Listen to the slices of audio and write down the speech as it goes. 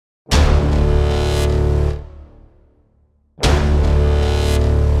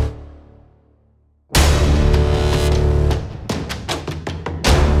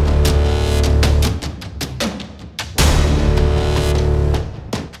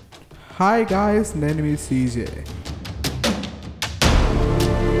Hi guys, name is CJ.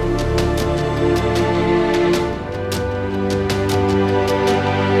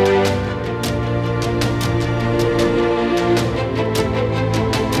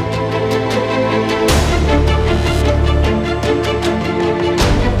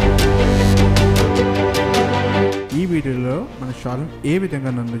 ఈ వీడియోలో మన షాలం ఏ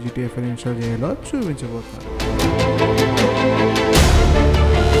విధంగా నన్ను GTA 5 ఇన్స్టాల్ చేయాలో చూపించబోతున్నాను.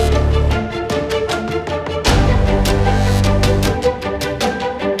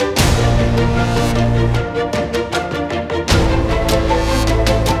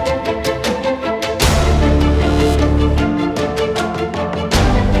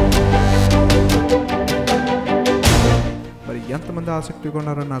 మరి ఎంతమంది ఆసక్తిగా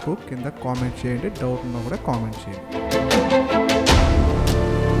ఉన్నారో నాకు కింద కామెంట్ చేయండి, డౌట్ ఉన్నా కూడా కామెంట్ చేయండి.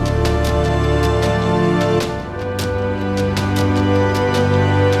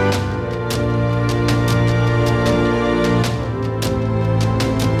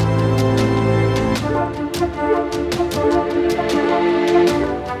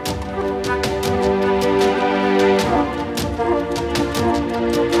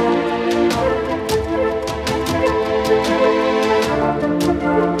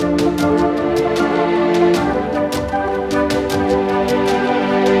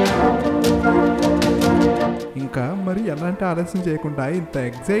 ఇంకా మరి ఎలాంటి ఆలస్యం చేయకుండా ఇంత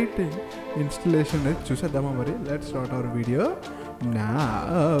ఎగ్జైటింగ్ ఇన్స్టలేషన్ అనేది చూసేద్దామా? మరి let's start our video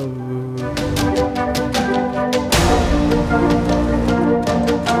now.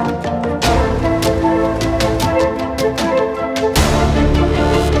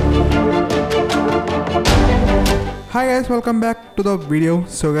 Hi guys, welcome back to the video.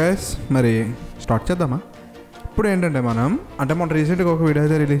 So guys, మరి స్టార్ట్ చేద్దామా? ఇప్పుడు ఏంటంటే మనం రీసెంట్గా ఒక వీడియో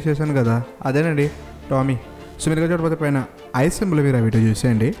అయితే రిలీజ్ చేశాను కదా, అదేనండి టామీ. సో మీరు చూడకపోతే పైన ఐ సింబల్ మీరు ఆ వీడియో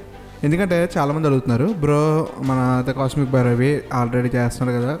చూసేయండి. ఎందుకంటే చాలామంది అడుగుతున్నారు, బ్రో మన కాస్మిక్ బై రవి ఆల్రెడీ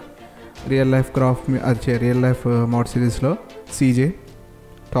చేస్తున్నారు కదా real life real life mode సిరీస్లో సీజే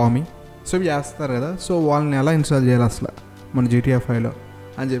టామీ. సో ఇవి చేస్తున్నారు కదా, సో వాళ్ళని ఎలా ఇన్స్టాల్ చేయాలి అసలు మన GTA 5లో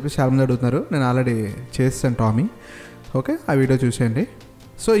అని చెప్పి చాలామంది అడుగుతున్నారు. నేను ఆల్రెడీ చేస్తాను టామీ. ఓకే, ఆ వీడియో చూసేయండి.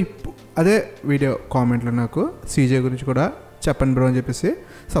 సో ఇప్పుడు అదే వీడియో కామెంట్లో నాకు సీజే గురించి కూడా చెప్పండి బ్రో అని చెప్పేసి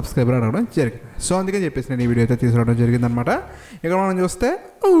సబ్స్క్రైబర్ అడగడం జరిగింది. సో అందుకే చెప్పేసి నేను ఈ వీడియో అయితే తీసుకురావడం జరిగిందనమాట. ఇక్కడ మనం చూస్తే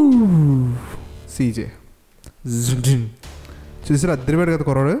సీజే చూసారు, అద్దరిపోయాడు కదా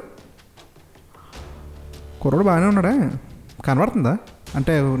కుర్రోడు బాగానే ఉన్నాడా? కనబడుతుందా?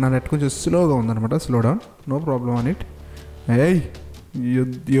 అంటే నా నెట్ కొంచెం స్లోగా ఉందన్నమాట. స్లో డౌన్, నో ప్రాబ్లం అని ఇట్. ఏయ్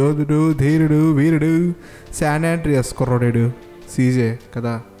యోధుడు, ధీరుడు, వీరుడు, శాన్ ఆండ్రియాస్ కుర్రోడేడు సీజే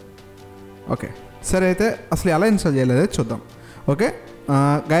కదా. ఓకే, సరే అయితే అసలు ఎలా ఇన్స్టాల్ చేయలేదో చూద్దాం. ఓకే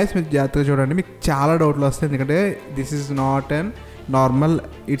గైస్, మీరు జాగ్రత్తగా చూడండి, మీకు చాలా డౌట్లు వస్తాయి. ఎందుకంటే this is not an normal,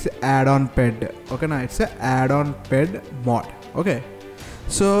 it's add on పెడ్. ఓకేనా, ఇట్స్ యాడ్ ఆన్ పెడ్ మోడ్. ఓకే,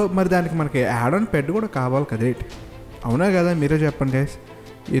 సో మరి దానికి మనకి యాడ్ ఆన్ పెడ్ కూడా కావాలి కదా, అవునా కదా? మీరే చెప్పండి గైస్,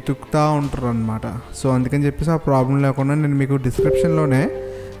 ఎతుకుతూ ఉంటారు అనమాట. సో అందుకని చెప్పేసి ఆ ప్రాబ్లం లేకుండా నేను మీకు డిస్క్రిప్షన్లోనే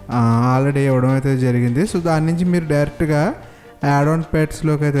ఆల్రెడీ ఇవ్వడం అయితే జరిగింది. సో దాని నుంచి మీరు డైరెక్ట్గా యాడ్ ఆన్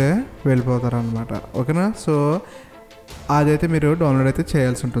పెడ్స్లోకి అయితే వెళ్ళిపోతారనమాట. ఓకేనా, సో అదైతే మీరు డౌన్లోడ్ అయితే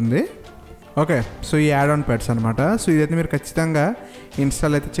చేయాల్సి ఉంటుంది. ఓకే, సో ఈ యాడ్ ఆన్ పెడ్స్ అనమాట. సో ఇదైతే మీరు ఖచ్చితంగా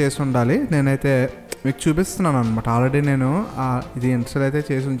ఇన్స్టాల్ అయితే చేసి ఉండాలి. నేనైతే మీకు చూపిస్తున్నాను అనమాట. ఆల్రెడీ నేను ఇది ఇన్స్టాల్ అయితే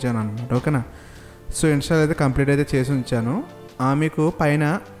చేసి ఉంచాను అనమాట. ఓకేనా, సో ఇన్స్టాల్ అయితే కంప్లీట్ అయితే చేసి ఉంచాను. మీకు పైన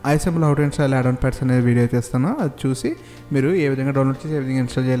I symbol how to install add on peds అనేది వీడియో అయితే ఇస్తాను. అది చూసి మీరు ఏ విధంగా డౌన్లోడ్ చేసి ఏ విధంగా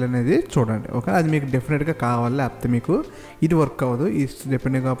ఇన్స్టాల్ చేయాలనేది చూడండి. ఓకే, అది మీకు డెఫినెట్గా కావాలి, లేకపోతే మీకు ఇది వర్క్ అవ్వదు. ఈ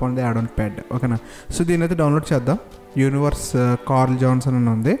depending upon the add on పెడ్. ఓకేనా, సో దీని అయితే డౌన్లోడ్ చేద్దాం. యూనివర్స్ కార్ల్ జాన్సన్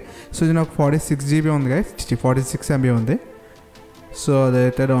అని ఉంది. సో ఇది నాకు 46 GB ఉంది గైస్, 46 MB ఉంది. సో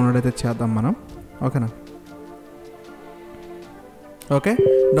అదైతే డౌన్లోడ్ అయితే చేద్దాం మనం. ఓకేనా, ఓకే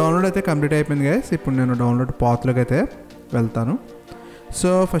డౌన్లోడ్ అయితే కంప్లీట్ అయిపోయింది గైస్. ఇప్పుడు నేను డౌన్లోడ్ పాత్లోకి అయితే వెళ్తాను. సో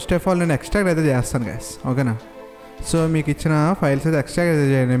ఫస్ట్ ఆఫ్ ఆల్ నేను ఎక్స్ట్రాక్ట్ అయితే చేస్తాను గైస్. ఓకేనా, సో మీకు ఇచ్చిన ఫైల్స్ అయితే ఎక్స్ట్రాక్ట్ అయితే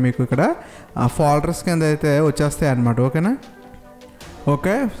చేయండి. మీకు ఇక్కడ ఫోల్డర్స్ కింద అయితే వచ్చేస్తాయి అన్నమాట. ఓకేనా,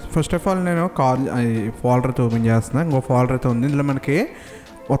 ఓకే ఫస్ట్ ఆఫ్ ఆల్ నేను ఫోల్డర్ అయితే ఓపెన్ చేస్తున్నాను. ఇంకో ఫోల్డర్ అయితే ఉంది. ఇందులో మనకి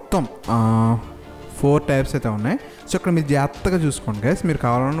మొత్తం 4 టైప్స్ అయితే ఉన్నాయి. సో ఇక్కడ మీరు జాగ్రత్తగా చూసుకోండి గైస్. మీరు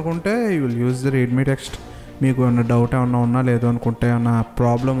కావాలనుకుంటే you will use the readme text. మీకు ఏమన్నా డౌట్ ఏమన్నా ఉన్నా, లేదు అనుకుంటే ఏమన్నా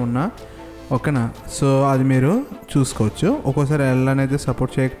ప్రాబ్లం ఉన్నా, ఓకేనా, సో అది మీరు చూసుకోవచ్చు. ఒక్కోసారి ఎల్ అనేది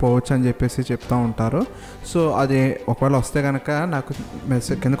సపోర్ట్ చేయకపోవచ్చు అని చెప్పేసి చెప్తూ ఉంటారు. సో అది ఒకవేళ వస్తే కనుక నాకు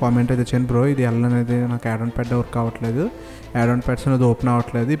మెసేజ్ కింద కామెంట్ అయితే చేయండి, బ్రో ఇది ఎల్ అనేది నాకు యాడ్ ఆన్ పెడ్ వర్క్ అవ్వట్లేదు, యాడ్ ఆన్ పెడ్స్ అనేది ఓపెన్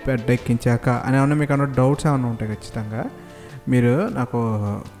అవ్వట్లేదు పెడ్ ఎక్కించాక అని ఏమన్నా మీకు ఏమన్నా డౌట్స్ ఏమన్నా ఉంటాయి ఖచ్చితంగా మీరు నాకు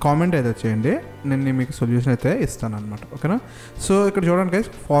కామెంట్ అయితే చేయండి, నేను మీకు సొల్యూషన్ అయితే ఇస్తాను అనమాట. ఓకేనా? సో ఇక్కడ చూడండి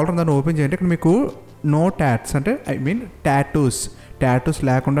గైస్, ఫోల్డర్ దాన్ని ఓపెన్ చేయండి. ఇక్కడ మీకు నో టాట్స్ అంటే ఐ మీన్ టాటూస్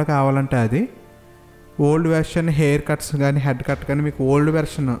లేకుండా కావాలంటే అది ఓల్డ్ వెర్షన్ హెయిర్ కట్స్ కానీ హెడ్ కట్ కానీ మీకు ఓల్డ్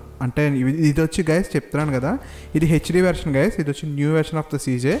వెర్షన్ అంటే ఇది వచ్చి గైస్ చెప్తున్నాను కదా, ఇది హెచ్డి వెర్షన్ గైస్, ఇది వచ్చి new version of the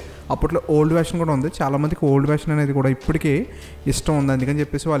CJ. అప్పట్లో ఓల్డ్ వెర్షన్ కూడా ఉంది, చాలామందికి ఓల్డ్ వెర్షన్ అనేది కూడా ఇప్పటికీ ఇష్టం ఉంది. అందుకని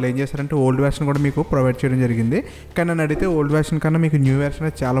చెప్పేసి వాళ్ళు ఏం చేశారంటే ఓల్డ్ వెర్షన్ కూడా మీకు ప్రొవైడ్ చేయడం జరిగింది. కానీ నన్ను అడిగితే ఓల్డ్ వెర్షన్ కన్నా మీకు న్యూ వెర్షన్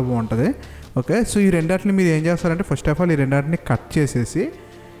అయితే చాలా బాగుంటుంది. ఓకే, సో ఈ రెండాటిని మీరు ఏం చేస్తారంటే ఫస్ట్ ఆఫ్ ఆల్ ఈ రెండాటిని కట్ చేసేసి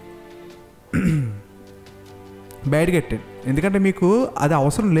బయటకి పెట్టండి. ఎందుకంటే మీకు అది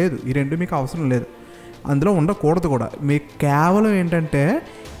అవసరం లేదు, ఈ రెండు మీకు అవసరం లేదు, అందులో ఉండకూడదు కూడా. మీకు కేవలం ఏంటంటే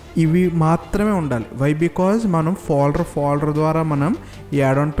ఇవి మాత్రమే ఉండాలి. వై బికాజ్ మనం ఫోల్డర్ ద్వారా మనం ఈ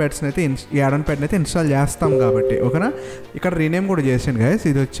యాడ్ ఆన్ ప్యాడ్స్ని అయితే ఇన్స్టాల్ చేస్తాం కాబట్టి. ఓకేనా? ఇక్కడ రీనేమ్ కూడా చేసాను గైస్.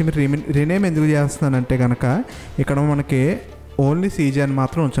 ఇది వచ్చి మీరు రీనేమ్ ఎందుకు చేస్తానంటే కనుక ఇక్కడ మనకి ఓన్లీ సీజే అని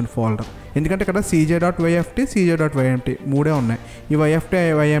మాత్రం ఉంచండి ఫోల్డర్. ఎందుకంటే ఇక్కడ cj.yft cj.ymt మూడే ఉన్నాయి. ఈ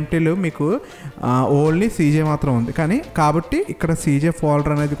YFTలు మీకు ఓన్లీ సీజే మాత్రం ఉంది. కానీ కాబట్టి ఇక్కడ సీజే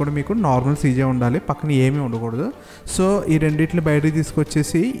ఫోల్డర్ అనేది కూడా మీకు నార్మల్ సీజే ఉండాలి, పక్కన ఏమీ ఉండకూడదు. సో ఈ రెండింటిని బయటకు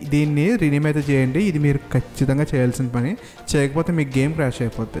తీసుకొచ్చేసి దీన్ని రీనేమ్ అయితే చేయండి. ఇది మీరు ఖచ్చితంగా చేయాల్సిన పని. చేయకపోతే మీకు గేమ్ క్రాష్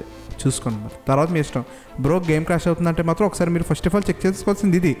అయిపోద్ది. చూసుకోండి, మరి తర్వాత మీ ఇష్టం. బ్రో గేమ్ క్రాష్ అవుతుందంటే మాత్రం ఒకసారి మీరు ఫస్ట్ ఆఫ్ ఆల్ చెక్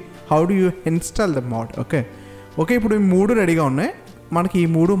చేసుకోవాల్సింది ఇది, how do you install the mode. Okay, ఇప్పుడు ఈ మూడు రెడీగా ఉన్నాయి, మనకి ఈ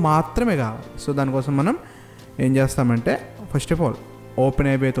మూడు మాత్రమే కావాలి. సో దానికోసం మనం ఏం చేస్తామంటే first of all open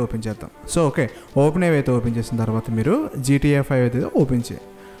IB అయితే ఓపెన్ చేద్దాం. సో ఓకే, ఓపెన్ ఐబీ అయితే ఓపెన్ చేసిన తర్వాత మీరు GTA 5 అయితే ఓపెన్ చేయండి.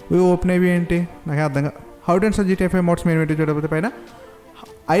 ఓపెన్ ఐబీ ఏంటి నాకు అర్థంగా, how to install GTA 5 modes main చూడకపోతే పైన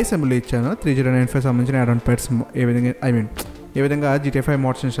అసెంబ్లీ ఇచ్చాను. 3095 సంబంధించిన యాడ్ ఆన్ ప్యాడ్స్ ఏ విధంగా GTA 5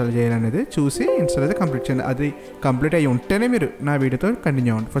 మోడ్స్ ఇన్స్టాల్ చేయాలనేది చూసి ఇన్స్టాల్ అయితే కంప్లీట్ చేయండి. అది కంప్లీట్ అయ్యి ఉంటేనే మీరు నా వీడియోతో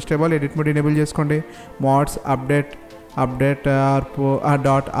కంటిన్యూ అవ్వండి. First of all edit mode enable చేసుకోండి. మోడ్స్ అప్డేట్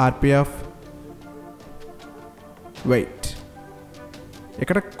 .rpf వెయిట్,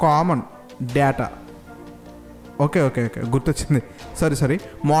 ఇక్కడ కామన్ డేటా. ఓకే గుర్తొచ్చింది, సారీ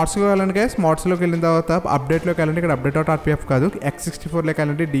మోడ్స్కి వెళ్ళండి గైస్. మోడ్స్లోకి వెళ్ళిన తర్వాత అప్డేట్లోకి వెళ్ళండి. ఇక్కడ update.rpf కాదు, X64లోకి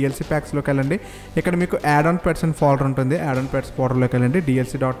వెళ్ళండి, DLC ప్యాక్స్లోకి వెళ్ళండి. ఇక్కడ మీకు యాడ్ ఆన్ పెట్స్ అని ఫోల్డర్ ఉంటుంది, యాడ్ ఆన్ పెట్స్ ఫోల్డర్లోకి వెళ్ళండి.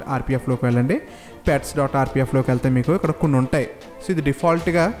 DLC.rpfలోకి వెళ్ళండి. pets.rpfలోకి వెళ్తే మీకు ఇక్కడ కొన్ని ఉంటాయి. సో ఇది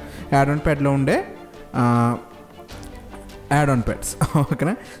డిఫాల్ట్గా యాడ్ ఆన్ పెడ్లో ఉండే యాడ్ ఆన్ పెట్స్.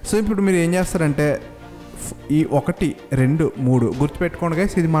 ఓకేనా? సో ఇప్పుడు మీరు ఏం చేస్తారంటే ఈ 1, 2, 3 గుర్తుపెట్టుకోండి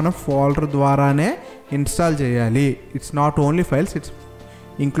గైస్, ఇది మనం ఫోల్డర్ ద్వారానే ఇన్స్టాల్ చేయాలి. It's not only files, it's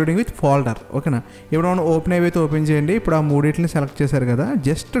including with folder. ఓకేనా? ఇప్పుడు మనం ఓపెన్ అయితే ఓపెన్ చేయండి. ఇప్పుడు ఆ మూడింటిని సెలెక్ట్ చేశారు కదా,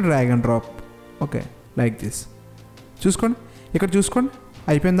 just drag and drop. Okay, like this. చూసుకోండి, ఇక్కడ చూసుకోండి,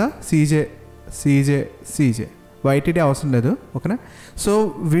 అయిపోయిందా? సీజే YTD అవసరం లేదు. ఓకేనా? సో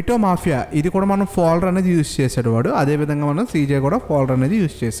విటో మాఫియా ఇది కూడా మనం ఫోల్డర్ అనేది యూజ్ చేశాడు వాడు, అదేవిధంగా మనం సీజే కూడా ఫోల్డర్ అనేది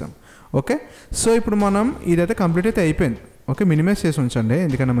యూజ్ చేసాం. ఓకే, సో ఇప్పుడు మనం ఇదైతే కంప్లీట్ అయితే అయిపోయింది. ఓకే, మినిమైజ్ చేసి ఉంచండి,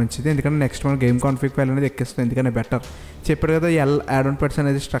 ఎందుకన్నా మంచిది. ఎందుకంటే నెక్స్ట్ మనం గేమ్ కాన్ఫిగ్ ఫైల్ అనేది ఎక్కిస్తాం, ఎందుకన్నా బెటర్. చెప్పాడు కదా యాడ్ ఆన్ పెట్స్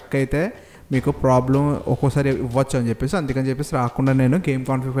అనేది స్ట్రక్ అయితే మీకు ప్రాబ్లం ఒక్కోసారి ఇవ్వచ్చు అని చెప్పేసి, అందుకని చెప్పేసి రాకుండా నేను గేమ్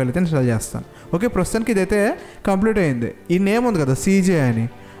కాన్ఫిగ్ ఫైల్ అయితే ఇన్స్టాల్ చేస్తాను. ఓకే, ప్రస్తుతానికి ఇదైతే కంప్లీట్ అయింది. ఈ నేమ్ ఉంది కదా సీజే అని,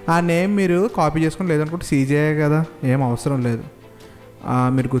 ఆ నేమ్ మీరు కాపీ చేసుకుని, లేదనుకుంటే సీజే కదా, ఏం అవసరం లేదు,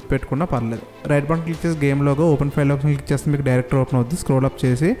 మీరు గుర్తుపెట్టుకున్నా పర్లేదు. రైట్ బటన్ క్లిక్ చేసి game logo open file option click చేస్తే మీకు డైరెక్ట్ ఓపెన్ అవుతుంది. స్క్రోల్ అప్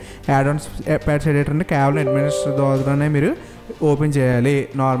చేసి యాడ్ ఆన్స్ ప్యాడ్స్ ఎడిటర్ అంటే కేవలం అడ్మినిస్ట్రేటర్ ద్వారానే మీరు ఓపెన్ చేయాలి.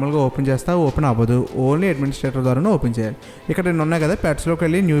 నార్మల్గా ఓపెన్ చేస్తే ఓపెన్ అవ్వదు, ఓన్లీ అడ్మినిస్ట్రేటర్ ద్వారానే ఓపెన్ చేయాలి. ఇక్కడ రెండు ఉన్నాయి కదా, ప్యాడ్స్లోకి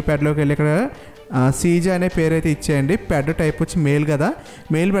వెళ్ళి న్యూ ప్యాడ్లోకి వెళ్ళి ఇక్కడ సీజే అనే పేరు అయితే ఇచ్చేయండి. ప్యాడ్ టైప్ వచ్చి మెయిల్ కదా,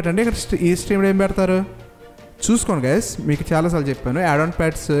 మెయిల్ పెట్టండి. ఇక్కడ ఈ స్ట్రీమ్లో ఏం పెడతారు చూసుకోండి గైస్, మీకు చాలాసార్లు చెప్పాను, యాడ్ ఆన్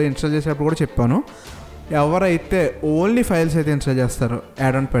ప్యాడ్స్ ఇన్స్టాల్ చేసేటప్పుడు కూడా చెప్పాను. ఎవరైతే ఓన్లీ ఫైల్స్ అయితే ఇన్స్టాల్ చేస్తారో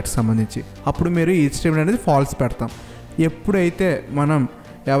యాడ్ ఆన్ ప్యాడ్స్ సంబంధించి, అప్పుడు మీరు ఈ స్ట్రీమ్ అనేది ఫాల్స్ పెడతాం. ఎప్పుడైతే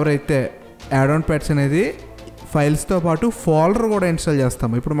ఎవరైతే యాడ్ ఆన్ ప్యాడ్స్ అనేది ఫైల్స్తో పాటు ఫోల్డర్ కూడా ఇన్స్టాల్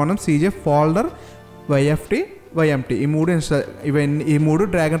చేస్తాము, ఇప్పుడు మనం సీజే ఫోల్డర్ YMT ఈ మూడు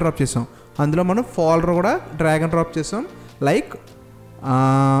డ్రాగ్ అండ్ డ్రాప్ చేసాం. అందులో మనం ఫోల్డర్ కూడా డ్రాగ్ అండ్ డ్రాప్ చేసాం, లైక్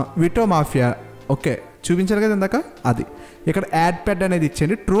విటో మాఫియా. ఓకే, చూపించారు కదా ఇందాక, అది ఇక్కడ యాడ్ ప్యాడ్ అనేది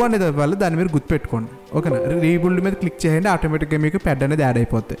ఇచ్చేయండి. ట్రూ అనేది ఇవ్వాలి, దాన్ని మీరు గుర్తుపెట్టుకోండి. ఓకేనా? రీబిల్డ్ మీద క్లిక్ చేయండి, ఆటోమేటిక్గా మీకు ప్యాడ్ అనేది యాడ్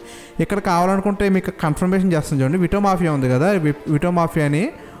అయిపోతుంది. ఇక్కడ కావాలనుకుంటే మీకు కన్ఫర్మేషన్ చేస్తాను చూడండి, విటో మాఫియా ఉంది కదా, విటో మాఫియాని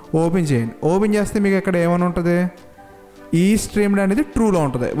ఓపెన్ చేయండి. ఓపెన్ చేస్తే మీకు ఇక్కడ ఏమైనా ఉంటుంది, ఈ స్ట్రీమ్ అనేది ట్రూలో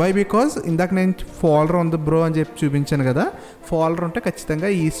ఉంటుంది. వై బికాజ్ ఇందాక నేను ఫోల్డర్ ఉంది బ్రో అని చెప్పి చూపించాను కదా, ఫోల్డర్ ఉంటే ఖచ్చితంగా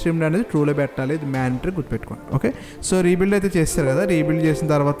ఈ స్ట్రీమ్ అనేది ట్రూలో పెట్టాలి, ఇది మ్యాండటరీ, గుర్తుపెట్టుకోండి. ఓకే, సో రీబిల్డ్ అయితే చేస్తారు కదా, రీబిల్డ్ చేసిన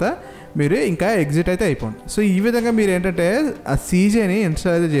తర్వాత మీరు ఇంకా ఎగ్జిట్ అయితే అయిపోండి. సో ఈ విధంగా మీరు ఏంటంటే ఆ సీజేని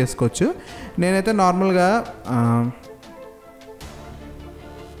ఇన్స్టాల్ అయితే చేసుకోవచ్చు. నేనైతే నార్మల్గా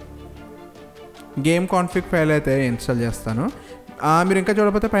గేమ్ కాన్ఫిగ్ ఫైల్ అయితే ఇన్స్టాల్ చేస్తాను. మీరు ఇంకా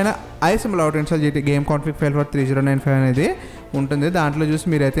చూడకపోతే పైన ఐ సింబల్ అవుట్ ఇన్స్టాల్ చేయండి. గేమ్ కాన్ఫిగ్ ఫైల్ ఫర్ 3095 అనేది ఉంటుంది. దాంట్లో చూసి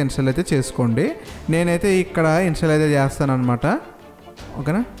మీరైతే ఇన్స్టాల్ అయితే చేసుకోండి. నేనైతే ఇక్కడ ఇన్స్టాల్ అయితే చేస్తాను అనమాట.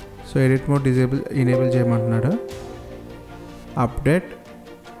 ఓకేనా. సో ఎడిట్ మోడ్ ఎనేబుల్ చేయమంటున్నాడు.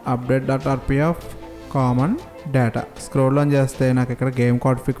 update.rpf common data scroll on చేస్తే నాకు ఇక్కడ గేమ్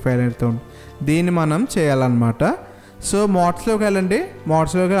కాన్ఫిగ్ ఫైల్ అయితే ఉంది. దీన్ని మనం చేయాలన్నమాట. సో మోడ్స్లోకి వెళ్ళండి.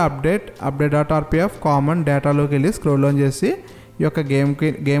 మోడ్స్లోకి update.rpf కామన్ డేటాలోకి వెళ్ళి స్క్రోల్ ఆన్ చేసి ఈ యొక్క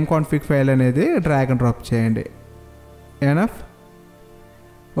గేమ్ కాన్ఫిగ్ ఫైల్ అనేది డ్రాగ్ అండ్ డ్రాప్ చేయండి. ఎనఫ్.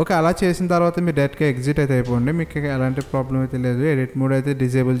 ఓకే, అలా చేసిన తర్వాత మీరు డైరెక్ట్గా ఎగ్జిట్ అయితే అయిపోండి. మీకు ఎలాంటి ప్రాబ్లం అయితే లేదు. ఎడిట్ మోడ్ అయితే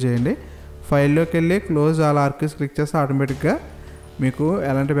డిజేబుల్ చేయండి. ఫైల్లోకి వెళ్ళి క్లోజ్ ఆల్ ఆర్క్యూస్ క్లిక్ చేస్తే ఆటోమేటిక్గా మీకు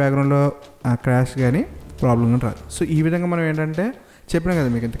ఎలాంటి బ్యాక్గ్రౌండ్లో క్రాష్ కానీ ప్రాబ్లం కానీ రాదు. సో ఈ విధంగా మనం ఏంటంటే చెప్పినాం కదా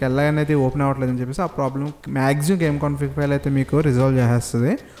మీకు ఇంతకు ఎలాగనేది ఓపెన్ అవ్వట్లేదని చెప్పేసి ఆ problem maximum game config file అయితే మీకు రిజాల్వ్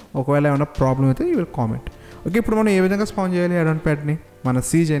చేసేస్తుంది. ఒకవేళ ఏమైనా ప్రాబ్లం అయితే యూ విల్ కామెంట్. ఓకే, ఇప్పుడు మనం ఏ విధంగా స్పాన్ చేయాలి ఆన్ పెడ్ని మన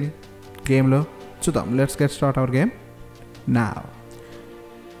సీజేని గేమ్లో చూద్దాం. Let's get start our game now.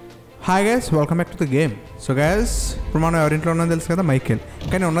 Hi guys, welcome back to the game. So guys, ఇప్పుడు మనం ఎవరింట్లో ఉన్నది తెలుసు కదా, మైకేల్.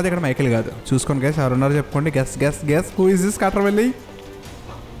 కానీ ఉన్నది ఇక్కడ మైకేల్ కాదు. చూసుకోండి గైస్, ఎవరున్నారో చెప్పుకోండి. Guess who is this కాటర్వెల్లి?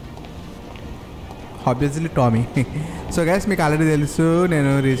 Obviously Tommy. So guys, మీకు ఆల్రెడీ తెలుసు,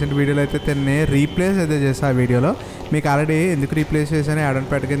 నేను రీసెంట్ వీడియోలో అయితే తిన్నే రీప్లేస్ అయితే చేసాను. ఆ వీడియోలో మీకు ఆల్రెడీ ఎందుకు రీప్లేస్ చేశాను, యాడ్ ఆన్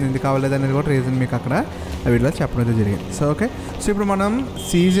పెట్టగింది ఎందుకు అవ్వలేదు అనేది కూడా రీజన్ మీకు అక్కడ ఆ వీడియోలో చెప్పడం అయితే జరిగింది. సో ఓకే, సో ఇప్పుడు మనం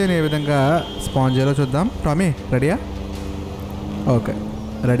సీజన్ ఏ విధంగా స్పాన్ చేయాలో చూద్దాం. టామీ రెడీయా? ఓకే,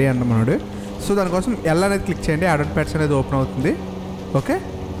 రెడీ అంటున్నాడు. సో దానికోసం ఎల్ అనేది క్లిక్ చేయండి. యాడ్ ఆన్ పెడ్స్ అనేది ఓపెన్ అవుతుంది. Okay,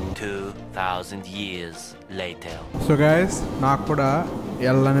 2000 years later. So guys, నాకు కూడా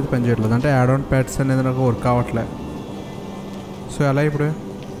ఎల్ అనేది పనిచేయట్లేదు, అంటే యాడ్ ఆన్ పెడ్స్ అనేది నాకు వర్క్ అవ్వట్లేదు. సో ఎలా ఇప్పుడు?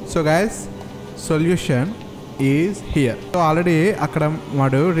 So guys, solution is here. So already అక్కడ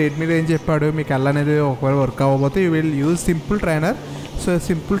వాడు రేట్ మీద ఏం చెప్పాడు, మీకు ఎల్ అనేది ఒకవేళ వర్క్ అవ్వకపోతే you will use simple trainer. So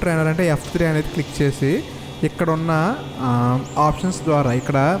simple trainer అంటే F3 అనేది క్లిక్ చేసి ఇక్కడ ఉన్న ఆప్షన్స్ ద్వారా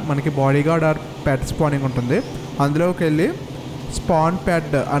ఇక్కడ మనకి బాడీ గార్డ్ ఆర్ పెడ్ స్పానింగ్ ఉంటుంది. అందులోకి వెళ్ళి స్పాన్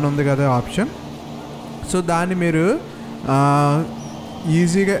పెడ్ అని ఉంది కదా ఆప్షన్. సో దాన్ని మీరు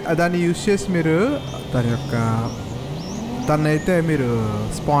ఈజీగా దాన్ని యూజ్ చేసి మీరు దాన్నైతే మీరు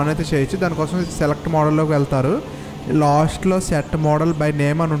స్పాన్ అయితే చేయొచ్చు. దానికోసం సెలెక్ట్ మోడల్లోకి వెళ్తారు. లాస్ట్లో సెట్ మోడల్ బై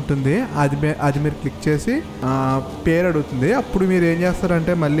నేమ్ అని ఉంటుంది. అది మీరు క్లిక్ చేసి పేరు అడుగుతుంది. అప్పుడు మీరు ఏం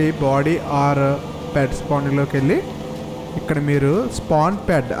చేస్తారంటే మళ్ళీ బాడీ ఆర్ పెడ్ స్పానింగ్లోకి వెళ్ళి ఇక్కడ మీరు స్పాన్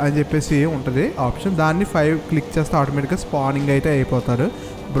పెడ్ అని చెప్పేసి ఉంటుంది ఆప్షన్. దాన్ని 5 క్లిక్ చేస్తే ఆటోమేటిక్గా స్పానింగ్ అయితే అయిపోతారు.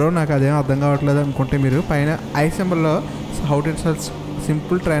 బ్రో నాకు అదేం అర్థం కావట్లేదు అనుకుంటే మీరు పైన I సింబల్లో how to install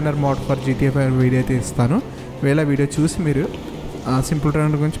simple trainer mode for GTA 5 video అయితే ఇస్తాను. వేళ వీడియో చూసి మీరు సింపుల్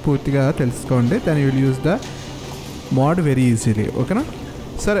ట్రైనర్ గురించి పూర్తిగా తెలుసుకోండి. దాని will use the mode very easily. ఓకేనా?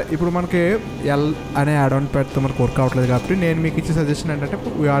 సరే, ఇప్పుడు మనకి ఎల్ అనే యాడ్ ఆన్ పెడితే మనకు వర్క్ అవ్వట్లేదు కాబట్టి నేను మీకు ఇచ్చే సజెషన్ ఏంటంటే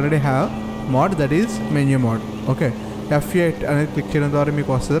we already have mode that is menu mode. Okay, F8 అనేది క్లిక్ చేయడం ద్వారా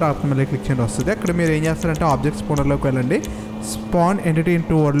మీకు వస్తుంది. రాత్రి మళ్ళీ క్లిక్ చేయడం వస్తుంది. అక్కడ మీరు ఏం చేస్తారంటే ఆబ్జెక్ట్ స్పానర్లోకి వెళ్ళండి. స్పాన్ ఎంటిటీ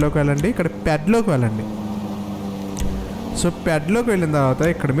ఇంటూ వర్డ్లోకి వెళ్ళండి. ఇక్కడ పెడ్లోకి వెళ్ళండి. సో పెడ్లోకి వెళ్ళిన తర్వాత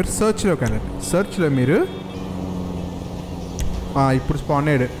ఇక్కడ మీరు సర్చ్లోకి వెళ్ళండి. సర్చ్లో మీరు ఇప్పుడు స్పాన్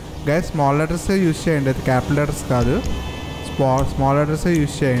అయ్యాడు గైస్. స్మాల్ లెటర్సే యూజ్ చేయండి, అది క్యాపిటల్ లెటర్స్ కాదు. స్మాల్ లెటర్సే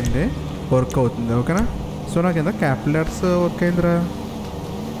యూజ్ చేయండి, వర్క్ అవుతుంది. ఓకేనా? సో నాకు ఎంత క్యాపిటల్ లెటర్స్ వర్క్ అయిందిరా.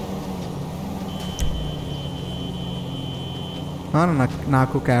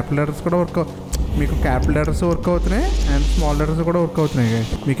 నాకు క్యాపిటల్ లెటర్స్ కూడా వర్క్ మీకు క్యాపిటల్ లెటర్స్ వర్క్ అవుతున్నాయి అండ్ స్మాల్ లెటర్స్ కూడా వర్క్ అవుతున్నాయి.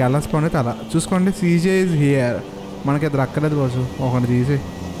 మీకు ఎలా స్పాన్ అయితే అలా చూసుకోండి. CJ is here. మనకి అది రక్కలేదు బాసు, ఒకటి తీసి.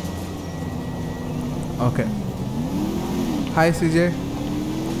 Okay, hi CJ,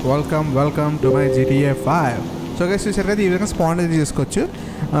 welcome to my GTA 5. So guys, చూసారు కదా, ఈ విధంగా స్పాన్ అయితే చేసుకోవచ్చు.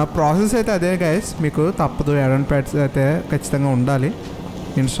 ప్రాసెస్ అయితే అదే గైస్, మీకు తప్పదు. యాడ్ ఆన్ ప్యాడ్స్ అయితే ఖచ్చితంగా ఉండాలి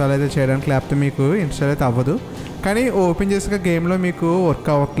ఇన్స్టాల్ అయితే చేయడానికి, లేకపోతే మీకు ఇన్స్టాల్ అయితే అవ్వదు. కానీ ఓపెన్ చేసాక గేమ్లో మీకు వర్క్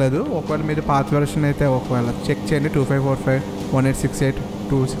అవ్వట్లేదు. ఒకవేళ మీరు పాత వెర్షన్ అయితే ఒకవేళ చెక్ చేయండి. 2545 1868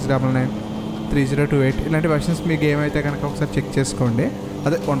 2699 3028 ఇలాంటి వెర్షన్స్ మీ గేమ్ అయితే కనుక ఒకసారి చెక్ చేసుకోండి.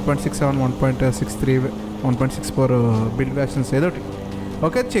 అదే 1.67 1.63 1.64 బిల్డ్ వెర్షన్స్ ఏదో ఒకటి.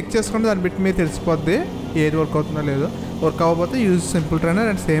 ఓకే, చెక్ చేసుకోండి. దాన్ని బట్టి మీరు తెలిసిపోద్ది ఏది వర్క్ అవుతుందో లేదో. వర్క్ అవ్వకపోతే use simple trainer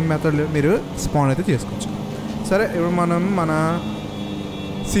and same method మీరు స్పాన్ అయితే చేసుకోవచ్చు. సరే, ఇప్పుడు మనం మన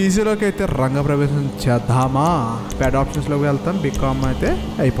సీజీలోకి అయితే రంగప్రవేశం చేద్దామా? ప్యాడ్ ఆప్షన్స్లోకి వెళ్తాం, బికామ్ అయితే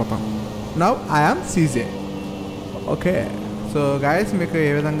అయిపోతాం. Now I am CJ. Okay, so guys, మీకు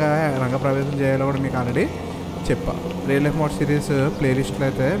ఏ విధంగా రంగప్రవేశం చేయాలో కూడా మీకు ఆల్రెడీ చెప్పా. రియల్ లైఫ్ మోడ్ సిరీస్ ప్లేలిస్ట్లో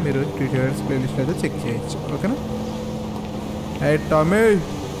అయితే మీరు ట్యూటోరియల్స్ ప్లేలిస్ట్లో అయితే చెక్ చేయొచ్చు. ఓకేనా? టామీ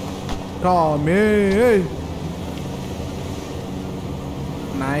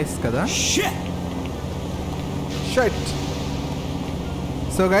నైస్ కదా. షట్.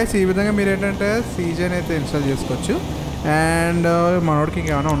 సో గైస్ ఈ విధంగా మీరు ఏంటంటే సీజన్ అయితే ఇన్స్టాల్ చేసుకోవచ్చు. అండ్ మనోడికి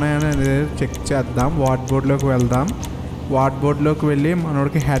ఇంకేమైనా ఉన్నాయని చెక్ చేద్దాం. వాట్ బోర్డ్లోకి వెళ్దాం. వాట్ బోర్డ్లోకి వెళ్ళి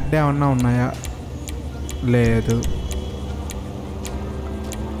మనోడికి హెడ్ ఏమన్నా ఉన్నాయా, లేదు.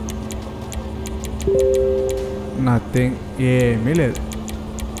 నథింగ్, ఏమీ లేదు.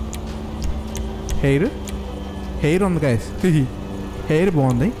 హెయిర్ ఉంది గైస్, హెయిర్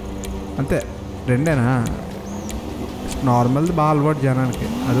బాగుంది అంతే. రెండేనా? నార్మల్ది బాగా అలవాటు జనానికి,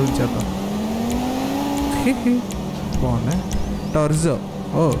 అది ఉంచేద్దాం. బాగుంది. టర్జో,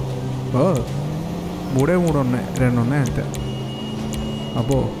 ఓ ఓ 3 ఉన్నాయి, 2 ఉన్నాయి అంతే.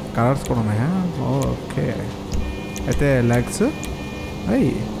 అబ్బో కలర్స్ కూడా ఉన్నాయా? ఓకే. అయితే లెగ్స్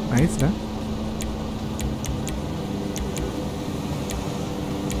అయ్యి నైస్రా,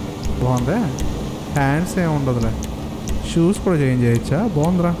 బాగుందా. హ్యాండ్స్ ఏమి ఉండదులే. షూస్ కూడా చేంజ్ చేయొచ్చా?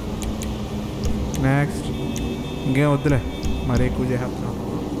 బాగుందిరా. నెక్స్ట్ ఇంకేం వద్దులే, మరీ ఎక్కువ చేస్తున్నాం.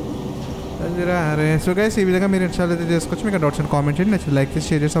 అరే సో గైస్ ఈ విధంగా మీరు ఇన్స్టాల్ అయితే చేసుకోవచ్చు. మీకు డౌట్స్ అండ్ కామెంట్ చేయండి, నచ్చి లైక్ చేసి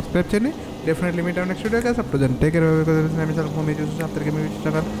షేర్ చేసి సబ్స్క్రైబ్ చేయండి. Definitely meet next video guys. అప్పుడు టేక్ కేర్. మీరు చూసి అందరికీ మీరు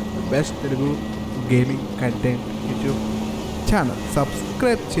ఇష్టం best Telugu gaming content YouTube channel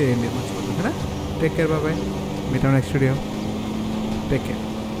subscribe చేయండి మర్చిపోతుంది. Take care, bye. Meet next video. Take care.